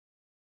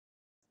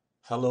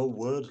Hello,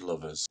 word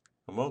lovers,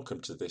 and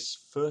welcome to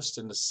this first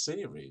in a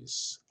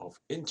series of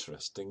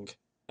interesting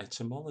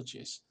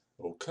etymologies.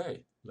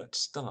 Okay, let's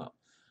start.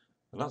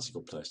 And that's a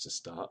good place to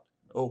start.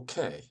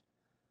 Okay,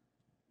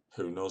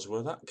 who knows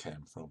where that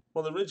came from?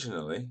 Well,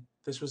 originally,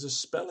 this was a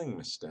spelling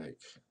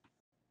mistake.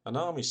 An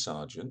army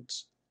sergeant,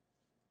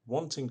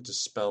 wanting to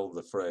spell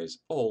the phrase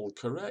all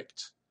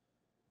correct,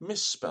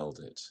 misspelled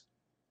it.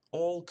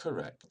 All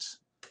correct,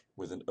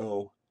 with an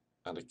O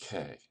and a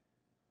K.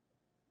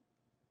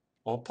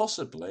 Or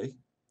possibly,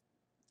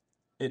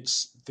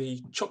 it's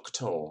the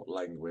Choctaw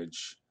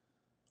language,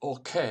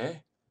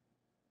 okay,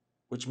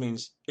 which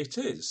means it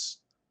is,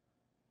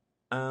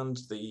 and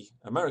the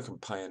American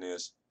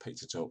pioneers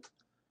picked it up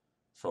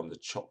from the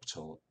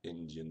Choctaw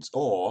Indians,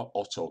 or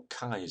Otto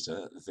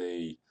Kaiser,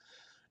 the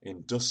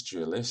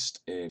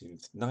industrialist in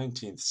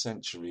 19th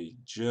century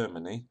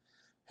Germany,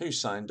 who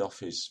signed off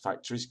his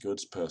factory's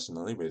goods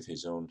personally with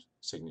his own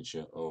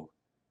signature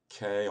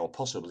OK, or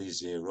possibly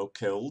zero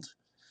killed.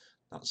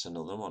 That's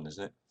another one,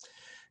 isn't it?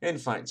 In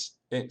fact,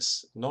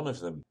 it's none of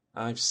them.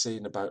 I've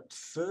seen about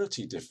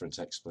 30 different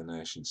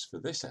explanations for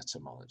this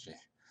etymology.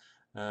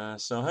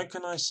 So how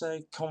can I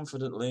say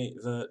confidently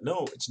that,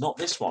 no, it's not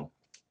this one?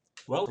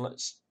 Well,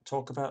 let's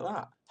talk about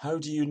that. How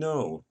do you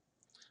know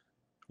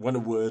when a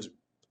word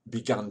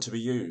began to be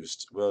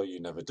used? Well, you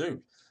never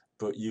do.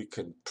 But you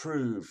can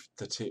prove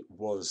that it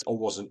was or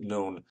wasn't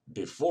known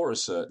before a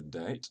certain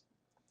date.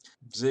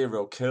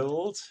 Zero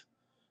killed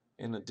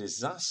in a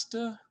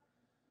disaster.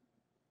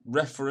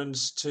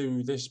 Reference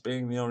to this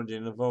being the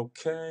origin of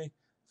OK.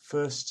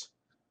 First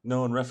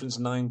known reference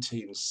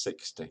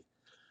 1960.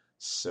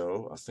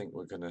 So I think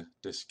we're going to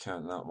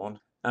discount that one.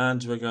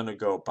 And we're going to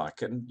go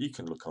back, and you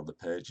can look on the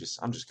pages.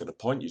 I'm just going to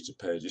point you to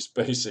pages,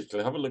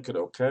 basically. Have a look at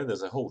OK.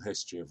 There's a whole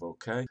history of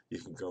OK. You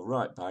can go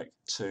right back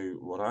to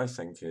what I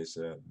think is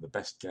the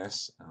best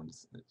guess, and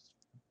it's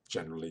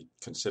generally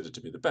considered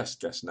to be the best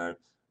guess now,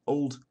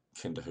 Old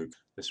Kinderhook.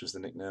 This was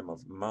the nickname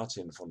of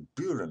Martin von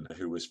Buren,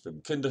 who was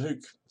from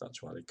Kinderhook.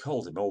 That's why they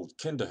called him Old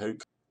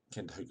Kinderhook.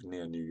 Kinderhook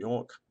near New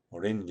York,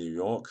 or in New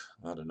York,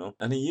 I don't know.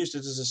 And he used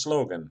it as a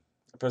slogan.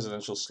 A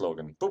presidential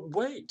slogan. But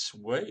wait,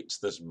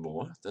 there's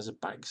more. There's a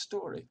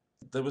backstory.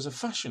 There was a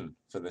fashion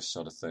for this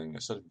sort of thing,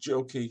 a sort of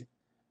jokey,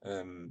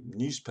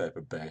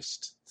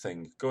 newspaper-based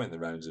thing going the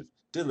rounds of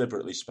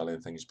deliberately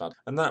spelling things bad.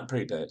 And that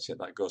predates it.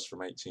 That goes from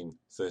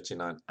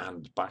 1839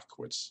 and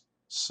backwards.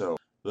 So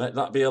let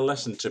that be a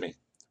lesson to me.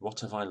 What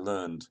have I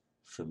learned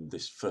from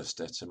this first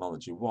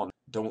etymology? One,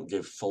 don't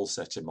give false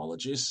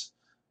etymologies,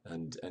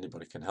 and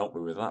anybody can help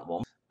me with that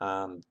one.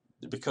 And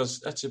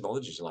because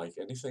etymology is like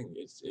anything,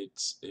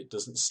 it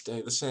doesn't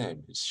stay the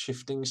same. It's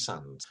shifting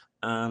sand.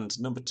 And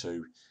number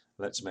two,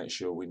 let's make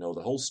sure we know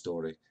the whole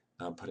story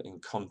and put it in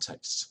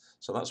context.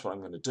 So that's what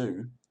I'm going to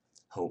do,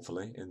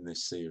 hopefully, in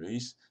this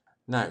series.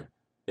 Now,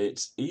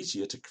 it's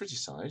easier to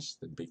criticise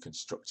than be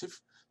constructive,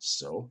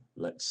 so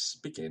let's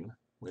begin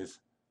with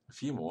a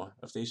few more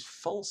of these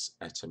false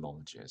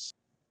etymologies.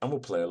 And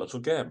we'll play a little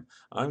game.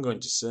 I'm going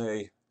to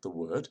say the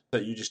word, so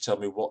you just tell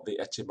me what the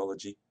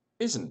etymology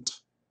isn't.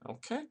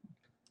 Okay?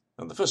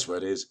 And the first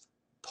word is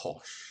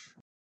posh.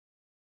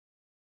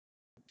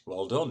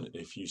 Well done.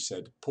 If you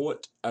said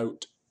port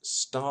out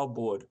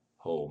starboard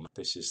home,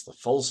 this is the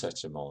false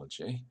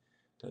etymology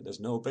that there's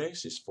no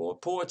basis for.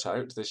 Port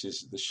out, this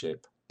is the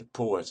ship. The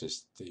port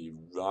is the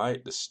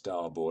right, the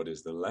starboard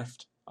is the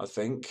left, I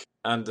think.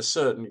 And the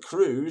certain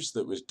cruise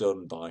that was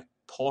done by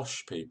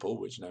posh people,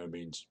 which now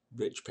means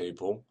rich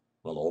people,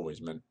 well,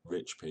 always meant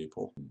rich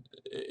people,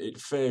 it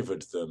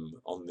favoured them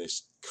on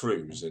this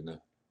cruise in a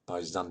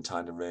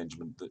Byzantine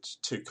arrangement that's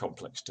too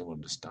complex to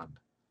understand.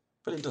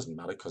 But it doesn't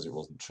matter because it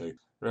wasn't true.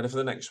 Ready for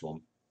the next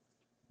one?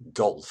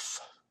 Golf.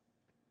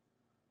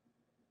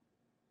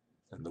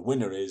 And the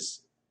winner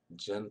is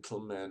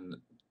gentlemen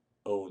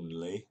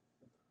only,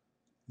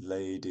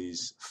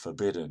 ladies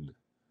forbidden.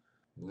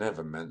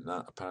 Never meant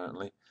that,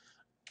 apparently.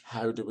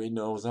 How do we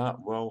know that?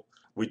 Well,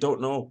 we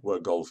don't know where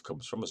golf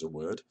comes from as a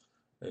word.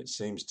 It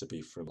seems to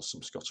be from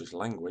some Scottish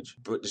language,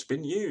 but it's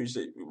been used.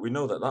 We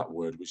know that that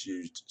word was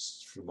used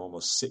from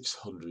almost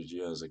 600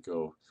 years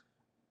ago,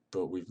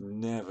 but we've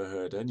never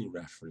heard any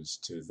reference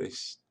to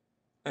this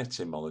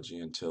etymology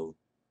until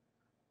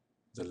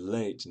the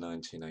late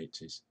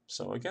 1980s.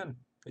 So again,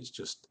 it's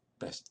just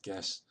best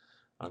guess.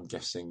 I'm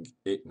guessing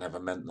it never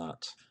meant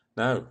that.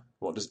 Now,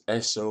 what does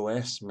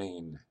S.O.S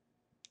mean?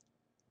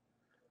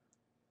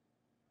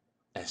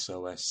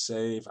 S.O.S,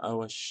 save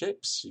our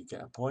ships, you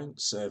get a point.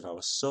 Save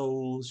our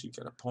souls, you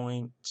get a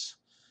point.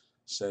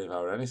 Save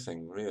our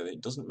anything, really.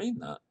 It doesn't mean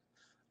that,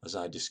 as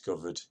I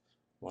discovered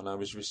when I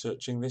was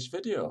researching this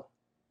video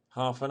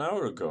half an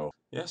hour ago.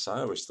 Yes,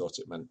 I always thought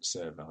it meant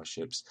save our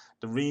ships.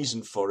 The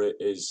reason for it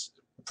is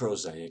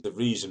prosaic. The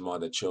reason why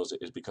they chose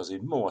it is because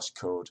in Morse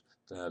code,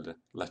 they're the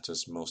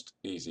letters most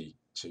easy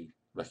to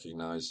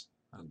recognise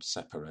and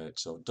separate.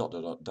 So dot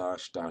dot dot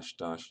dash dash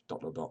dash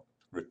dot dot dot.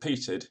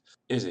 Repeated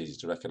is easy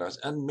to recognise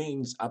and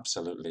means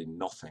absolutely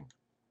nothing.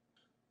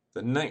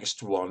 The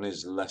next one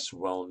is less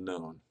well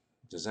known.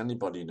 Does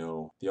anybody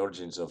know the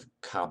origins of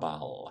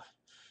Cabal?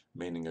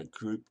 meaning a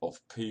group of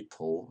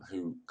people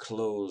who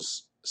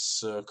close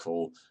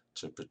circle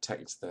to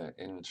protect their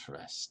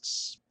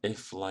interests.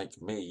 If,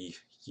 like me,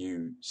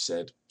 you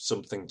said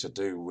something to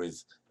do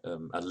with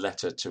a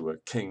letter to a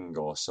king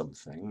or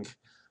something,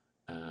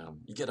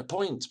 you get a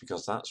point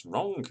because that's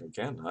wrong.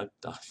 Again, I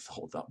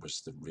thought that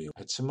was the real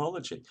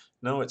etymology.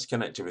 No, it's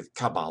connected with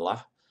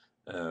Kabbalah,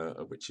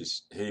 which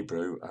is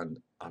Hebrew, and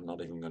I'm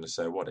not even going to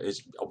say what it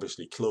is.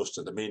 Obviously, close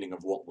to the meaning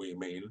of what we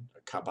mean,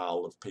 a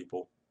cabal of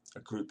people, a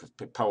group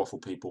of powerful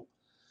people.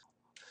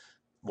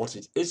 What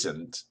it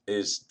isn't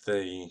is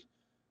the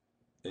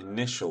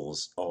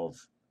initials of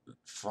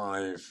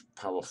 5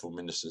 powerful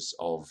ministers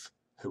of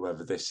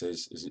whoever this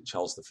is. Is it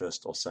Charles the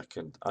First or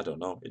Second? I don't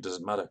know. It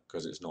doesn't matter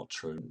because it's not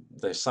true.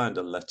 They signed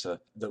a letter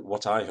that,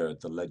 what I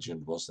heard, the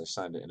legend was they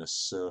signed it in a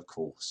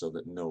circle so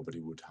that nobody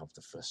would have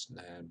the first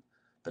name.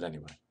 But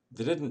anyway,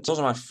 they didn't. Those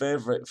are my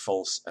favourite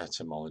false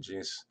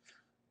etymologies.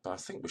 But I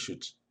think we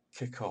should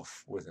kick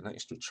off with an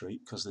extra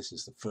treat because this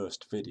is the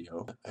first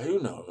video. Who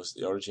knows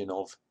the origin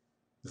of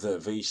the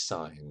V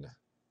sign?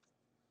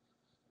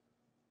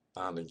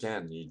 And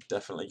again, you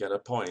definitely get a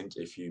point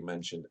if you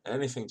mention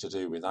anything to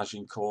do with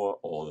Agincourt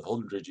or the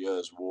 100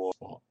 Years' War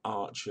or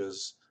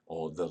archers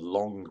or the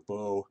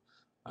longbow,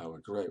 our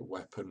great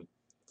weapon.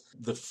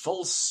 The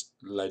false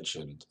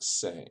legend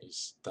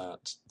says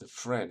that the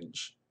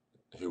French,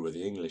 who were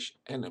the English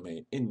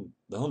enemy in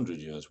the 100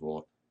 Years'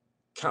 War,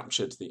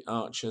 captured the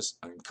archers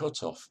and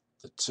cut off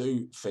the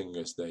 2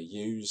 fingers they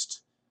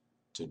used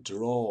to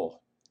draw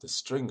the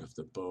string of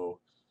the bow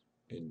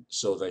in,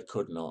 so they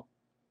could not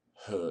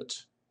hurt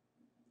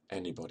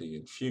anybody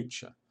in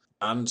future.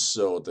 And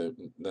so the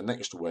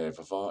next wave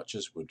of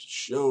archers would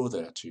show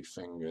their 2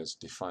 fingers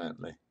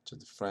defiantly to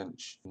the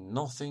French.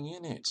 Nothing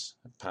in it,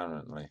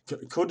 apparently.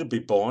 Could it be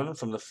born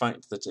from the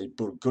fact that a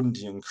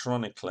Burgundian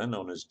chronicler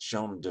known as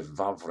John de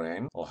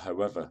Vavrain, or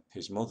however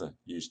his mother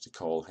used to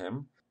call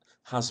him,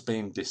 has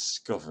been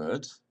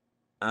discovered,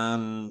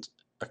 and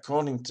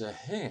according to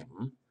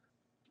him,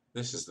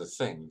 this is the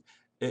thing,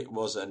 it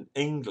was an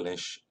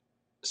English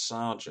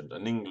sergeant,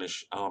 an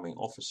English army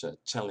officer,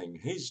 telling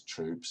his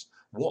troops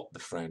what the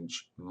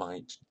French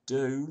might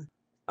do.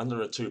 And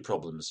there are 2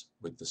 problems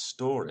with the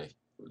story.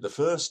 The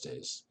first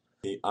is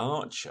the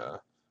archer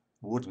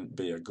wouldn't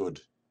be a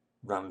good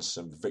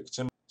ransom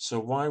victim. So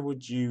why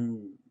would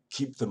you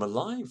keep them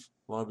alive?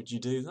 Why would you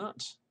do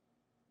that?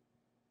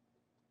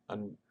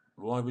 And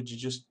why would you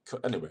just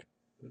cut? Anyway,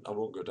 I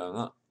won't go down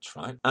that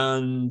track.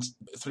 And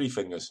 3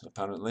 fingers,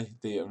 apparently.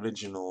 The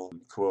original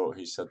quote,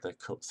 he said they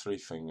cut 3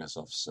 fingers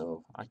off,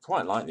 so I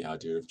quite like the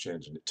idea of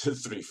changing it to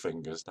 3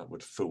 fingers. That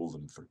would fool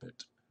them for a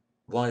bit.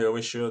 Why are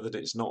we sure that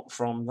it's not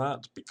from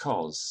that?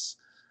 Because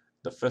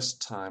the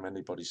first time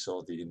anybody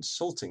saw the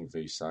insulting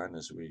V sign,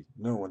 as we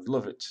know and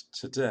love it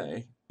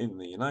today, in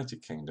the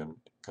United Kingdom,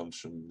 it comes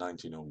from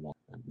 1901.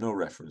 And no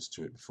reference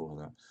to it before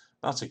that.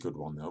 That's a good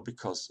one, though,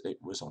 because it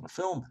was on a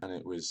film, and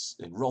it was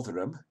in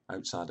Rotherham,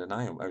 outside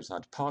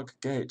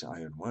Parkgate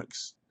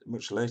Ironworks.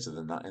 Much later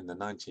than that, in the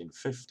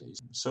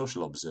 1950s,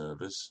 social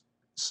observers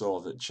saw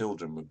that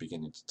children were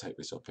beginning to take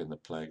this up in the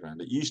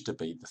playground. It used to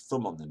be the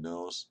thumb on the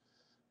nose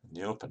and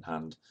the open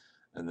hand,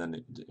 and then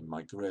it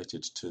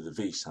migrated to the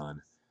V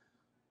sign.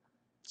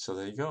 So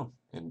there you go.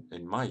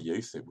 In my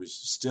youth, it was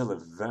still a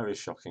very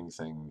shocking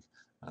thing,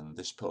 and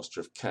this poster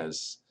of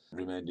Kes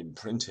remained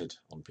imprinted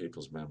on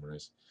people's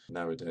memories.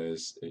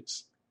 Nowadays,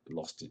 it's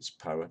lost its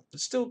power,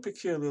 but still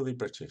peculiarly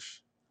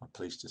British, I'm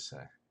pleased to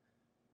say.